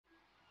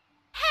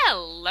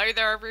Hello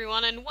there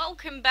everyone and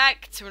welcome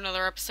back to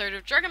another episode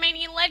of Dragon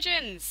Mania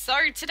Legends.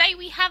 So today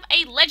we have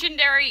a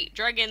legendary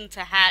dragon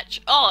to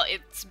hatch. Oh,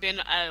 it's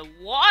been a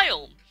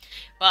while.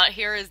 But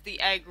here is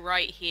the egg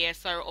right here.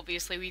 So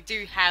obviously we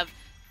do have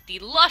the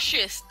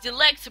luscious,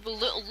 delectable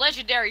little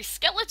legendary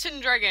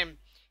skeleton dragon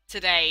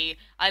today.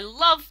 I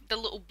love the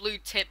little blue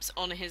tips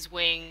on his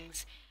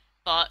wings.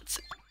 But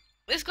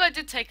this guy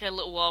did take a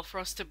little while for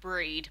us to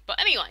breed.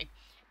 But anyway.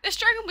 This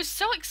dragon was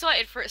so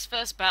excited for its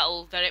first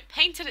battle that it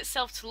painted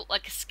itself to look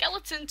like a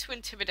skeleton to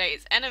intimidate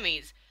its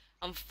enemies.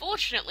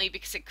 Unfortunately,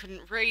 because it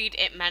couldn't read,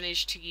 it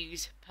managed to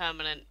use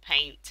permanent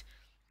paint.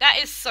 That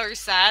is so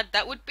sad.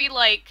 That would be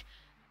like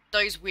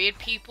those weird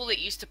people that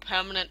used to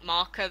permanent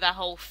marker their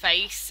whole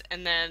face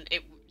and then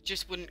it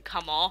just wouldn't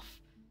come off,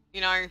 you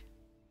know.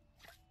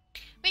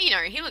 But you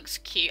know, he looks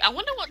cute. I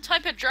wonder what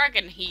type of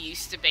dragon he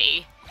used to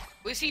be.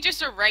 Was he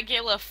just a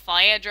regular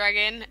fire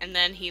dragon and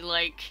then he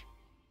like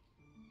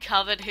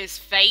covered his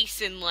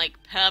face in like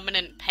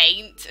permanent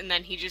paint and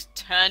then he just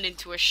turned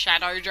into a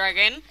shadow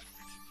dragon?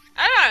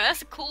 I don't know,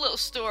 that's a cool little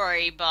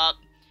story, but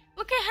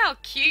look at how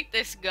cute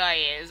this guy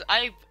is.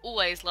 I've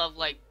always loved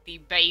like the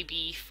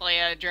baby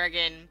fire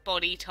dragon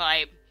body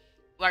type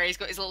where he's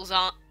got his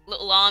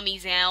little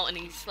armies out and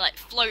he's like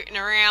floating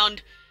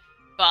around.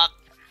 But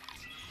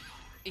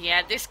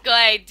yeah, this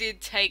guy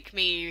did take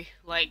me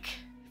like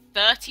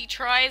 30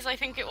 tries, I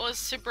think it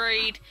was, to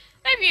breed.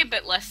 Maybe a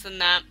bit less than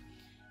that.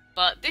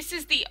 But this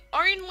is the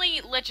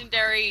only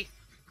legendary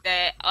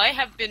that I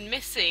have been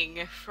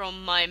missing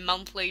from my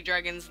monthly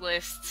dragons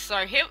list.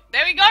 So here,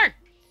 there we go!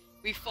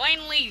 We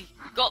finally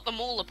got them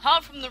all,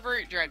 apart from the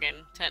root dragon,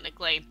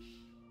 technically.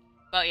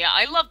 But yeah,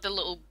 I love the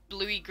little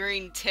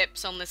bluey-green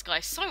tips on this guy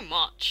so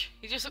much.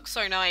 He just looks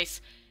so nice.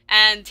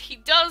 And he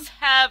does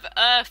have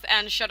earth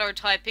and shadow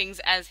typings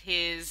as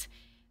his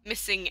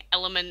missing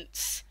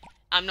elements.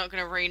 I'm not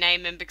going to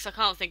rename him because I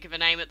can't think of a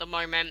name at the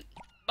moment.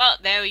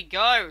 But there we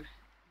go!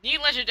 New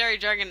legendary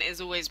dragon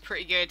is always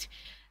pretty good.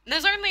 And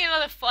there's only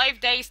another 5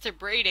 days to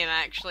breed him,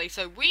 actually,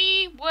 so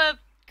we were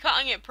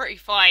cutting it pretty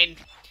fine.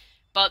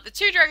 But the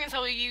two dragons I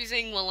was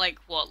using were like,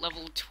 what,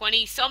 level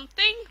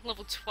 20-something?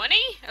 Level 20,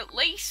 at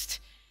least?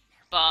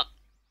 But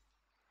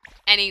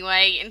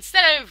anyway,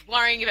 instead of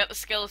worrying about the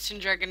skeleton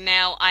dragon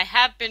now, I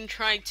have been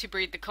trying to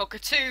breed the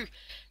cockatoo,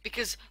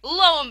 because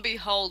lo and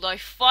behold, I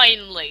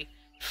finally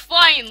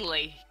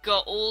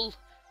got all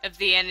of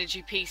the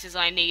energy pieces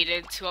I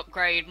needed to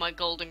upgrade my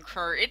golden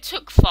crow. It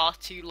took far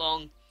too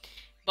long.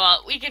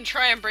 But we can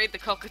try and breed the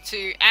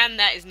cockatoo, and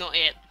that is not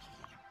it.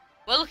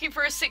 We're looking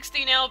for a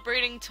 16-hour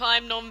breeding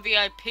time,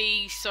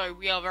 non-VIP, so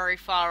we are very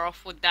far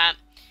off with that.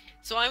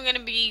 So I'm going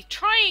to be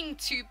trying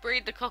to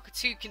breed the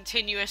cockatoo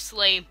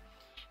continuously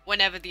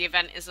whenever the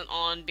event isn't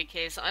on,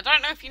 because I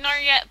don't know if you know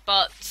yet,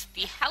 but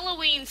the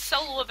Halloween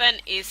solo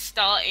event is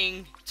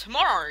starting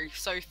tomorrow,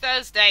 so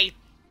Thursday.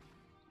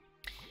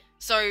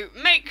 So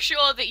make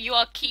sure that you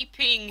are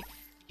keeping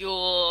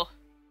your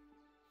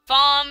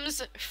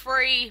farms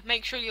free,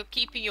 make sure you're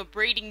keeping your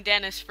breeding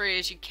den as free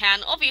as you can.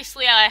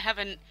 Obviously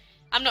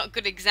I'm not a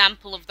good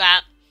example of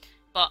that,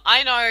 but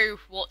I know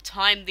what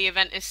time the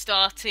event is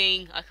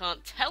starting. I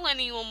can't tell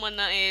anyone when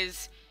that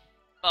is,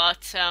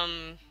 but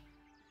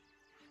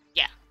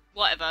yeah,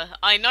 whatever.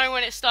 I know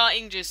when it's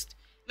starting, just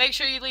make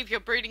sure you leave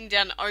your breeding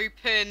den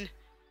open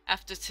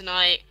after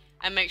tonight,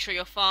 and make sure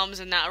your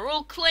farms and that are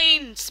all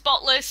clean,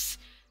 spotless,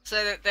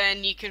 so that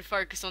then you can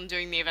focus on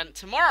doing the event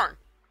tomorrow.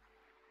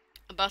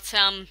 But,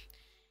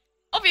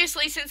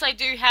 obviously, since I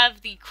do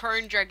have the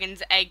Crone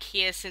Dragon's egg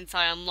here since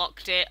I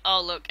unlocked it,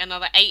 oh look,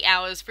 another 8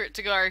 hours for it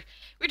to go,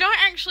 we don't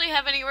actually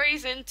have any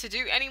reason to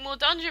do any more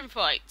dungeon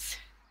fights.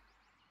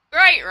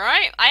 Great,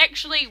 right? I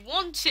actually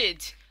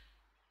wanted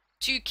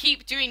to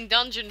keep doing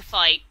dungeon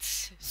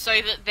fights,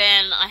 so that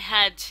then I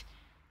had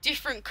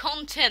different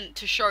content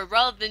to show,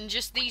 rather than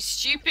just these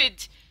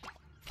stupid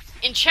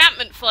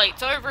enchantment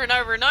fights over and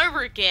over and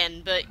over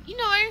again. But you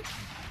know,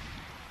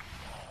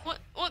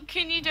 what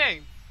can you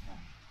do?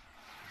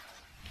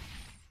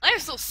 I'm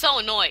still so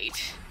annoyed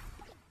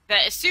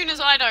that as soon as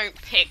I don't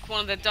pick one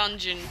of the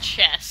dungeon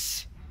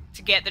chests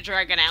to get the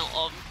dragon out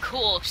of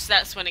course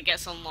that's when it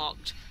gets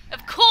unlocked.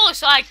 Of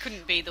course I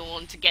couldn't be the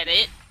one to get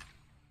it.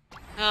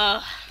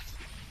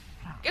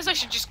 Guess I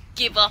should just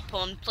give up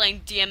on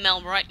playing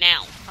DML right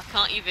now. I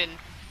can't even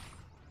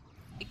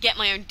get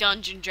my own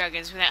dungeon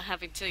dragons without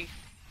having to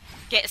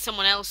get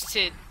someone else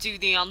to do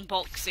the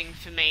unboxing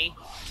for me.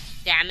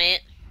 Damn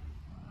it.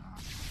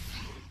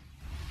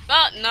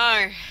 But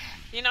no,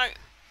 you know,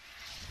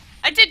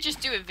 I did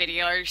just do a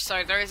video,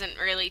 so there isn't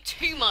really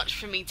too much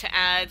for me to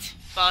add,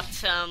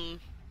 but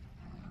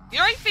you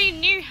know, the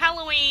new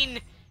Halloween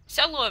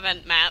solo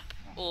event map,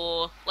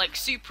 or like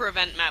super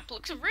event map,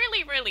 looks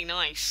really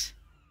nice.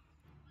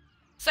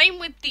 Same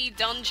with the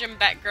dungeon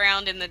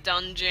background in the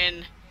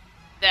dungeon.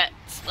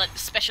 That's like the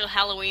special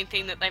Halloween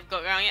theme that they've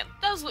got going. It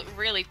does look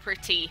really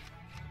pretty.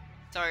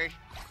 So,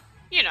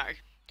 you know.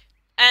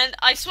 And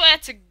I swear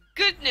to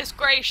goodness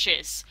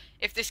gracious,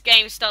 if this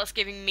game starts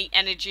giving me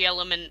energy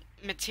element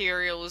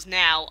materials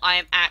now, I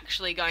am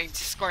actually going to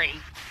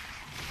scream.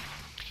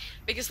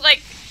 Because, like,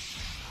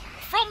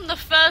 from the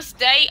first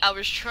day I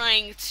was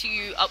trying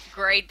to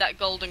upgrade that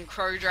golden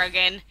crow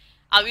dragon,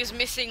 I was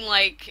missing,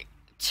 like,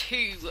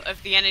 2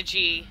 of the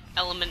energy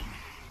element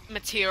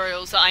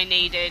materials that I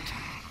needed,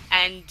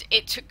 and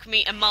it took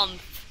me a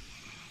month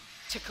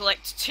to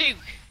collect 2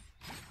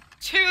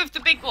 of the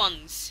big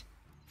ones.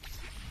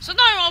 So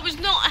no, I was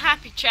not a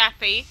happy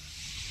chappy,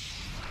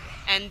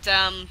 and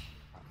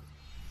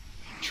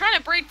trying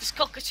to breed this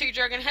cockatoo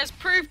dragon has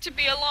proved to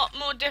be a lot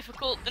more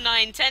difficult than I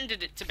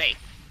intended it to be.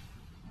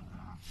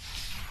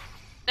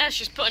 That's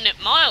just putting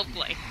it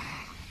mildly.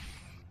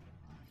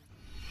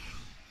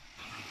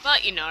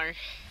 But you know,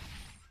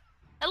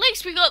 at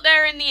least we got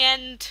there in the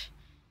end.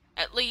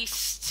 At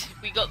least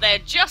we got there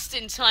just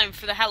in time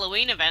for the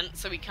Halloween event,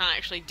 so we can't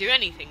actually do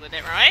anything with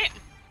it, right?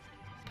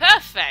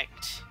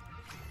 Perfect!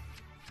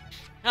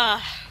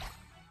 But,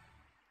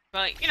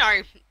 you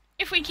know,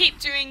 if we keep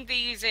doing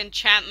these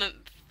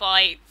enchantment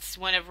fights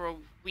whenever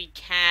we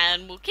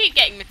can, we'll keep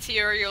getting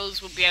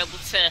materials, we'll be able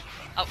to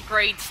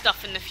upgrade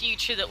stuff in the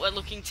future that we're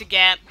looking to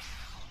get.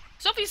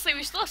 So obviously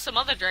we still have some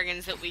other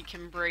dragons that we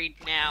can breed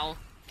now.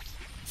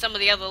 Some of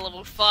the other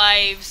level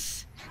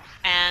 5s,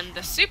 and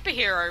the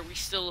superhero we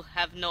still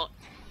have not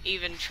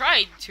even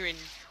tried to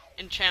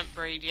enchant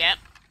breed yet.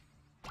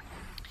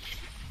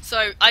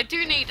 So I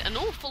do need an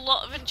awful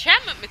lot of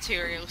enchantment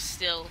materials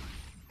still.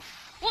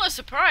 What a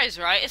surprise,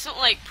 right? It's not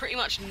like pretty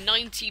much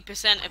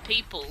 90% of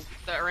people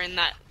that are in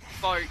that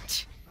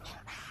boat.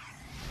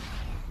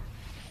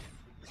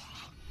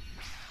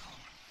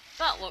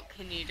 But what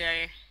can you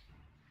do?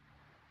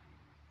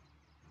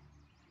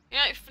 You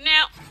know, for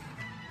now,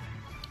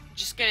 I'm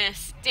just gonna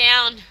sit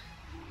down,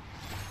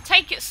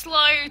 take it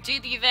slow, do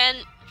the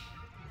event.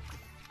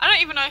 I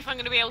don't even know if I'm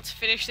gonna be able to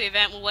finish the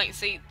event. We'll wait and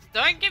see.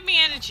 Don't give me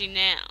energy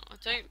now.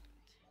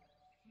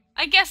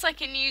 I guess I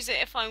can use it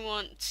if I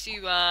want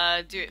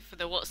to do it for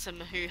the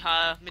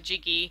What's-a-Mahoo-ha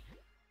Majiggy.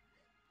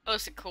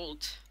 What's it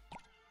called?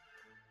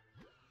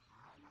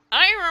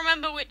 I don't even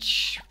remember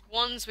which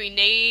ones we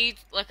need.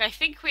 Like, I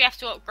think we have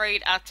to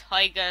upgrade our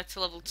tiger to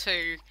level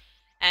 2.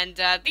 And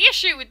the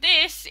issue with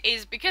this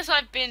is because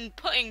I've been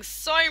putting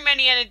so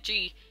many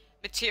energy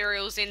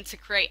materials in to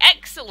create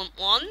excellent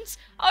ones.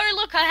 Oh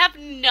look, I have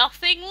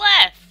nothing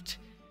left.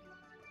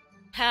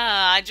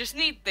 I just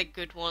need the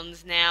good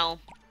ones now.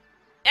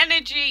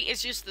 Energy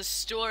is just the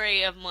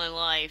story of my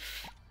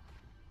life.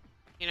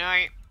 You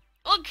know,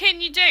 what can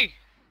you do?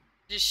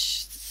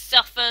 Just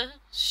suffer,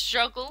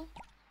 struggle,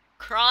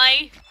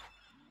 cry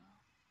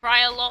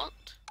a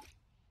lot.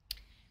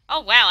 Oh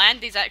wow,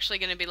 Andy's actually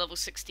going to be level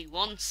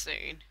 61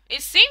 soon.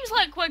 It seems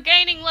like we're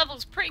gaining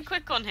levels pretty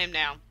quick on him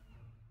now.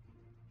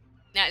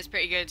 That is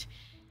pretty good.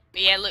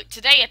 But yeah, look,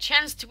 today a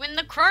chance to win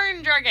the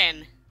Crone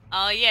Dragon.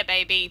 Oh yeah,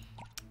 baby.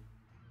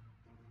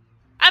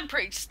 I'm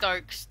pretty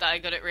stoked that I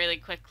got it really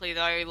quickly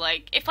though.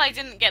 Like, if I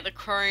didn't get the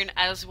Crone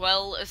as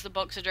well as the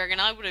Boxer Dragon,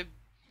 I would have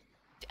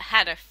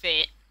had a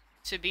fit,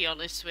 to be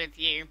honest with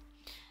you.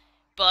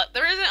 But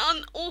there isn't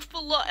an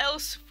awful lot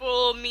else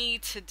for me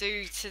to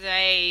do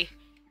today.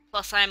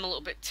 Plus, I am a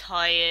little bit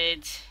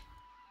tired.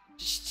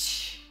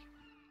 Just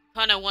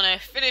kind of want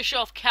to finish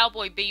off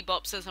Cowboy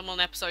Bebop since I'm on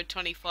episode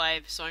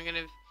 25. So I'm going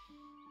to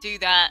do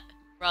that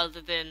rather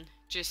than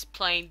just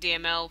playing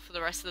DML for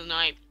the rest of the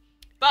night.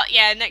 But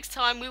yeah, next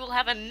time we will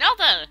have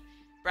another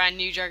brand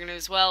new dragon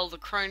as well, the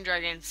Crone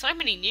Dragon. So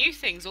many new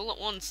things all at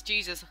once,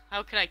 Jesus,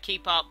 how can I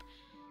keep up?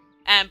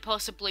 And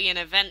possibly an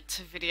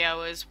event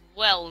video as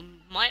well,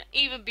 might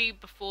even be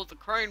before the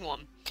Crone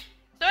one.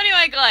 So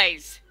anyway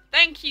guys,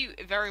 thank you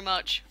very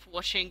much for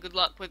watching, good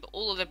luck with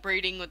all of the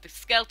breeding with the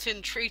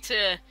skeleton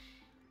treater,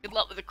 good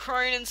luck with the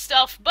Crone and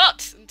stuff,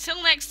 but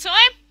until next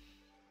time,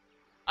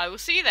 I will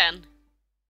see you then.